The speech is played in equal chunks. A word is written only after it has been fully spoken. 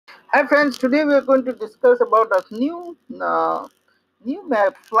Hi friends, today we are going to discuss about a new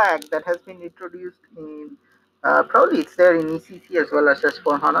map flag that has been introduced in probably it's there in ECC as well as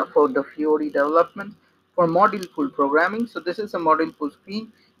S4HANA for the Fiori development for module pool programming. So this is a module pool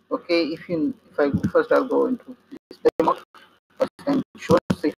screen. Okay, if I first I'll go into display mode first and show.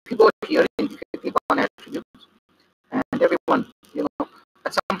 So if you go here and if you click on attributes and everyone,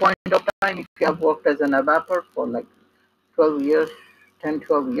 at some point of time, if you have worked as an ABAPer for like 12 years, 10,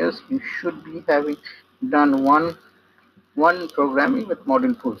 12 years, you should be having done one programming with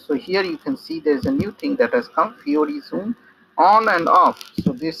module pools. So here you can see there's a new thing that has come, Fiori Zoom on and off.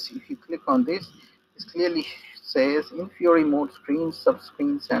 So this, if you click on this, this clearly says in Fiori mode screens,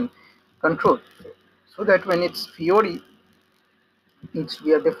 subscreens and control. So that when it's Fiori, it needs to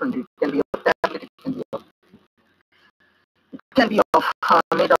be a different, it can be a tablet, it can be of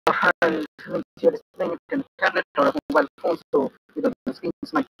made of hand when you're displaying it in a tablet or a mobile phone, so the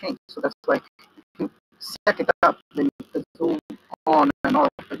screens might change. So that's why if you set it up, then the zoom on and off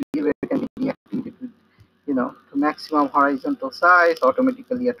the behavior can be activated with, to maximum horizontal size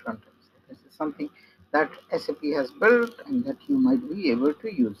automatically at runtime. So this is something that SAP has built and that you might be able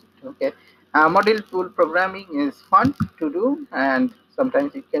to use it. Okay, module pool programming is fun to do, and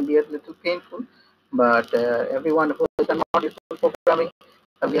sometimes it can be a little painful, but everyone who has done module pool programming,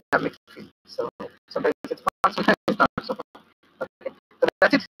 we have mixed feelings. So sometimes it's fun, sometimes it's not so fun. Okay, so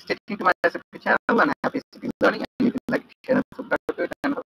that's it. Stay tuned to my SAP channel, and happy SAP learning.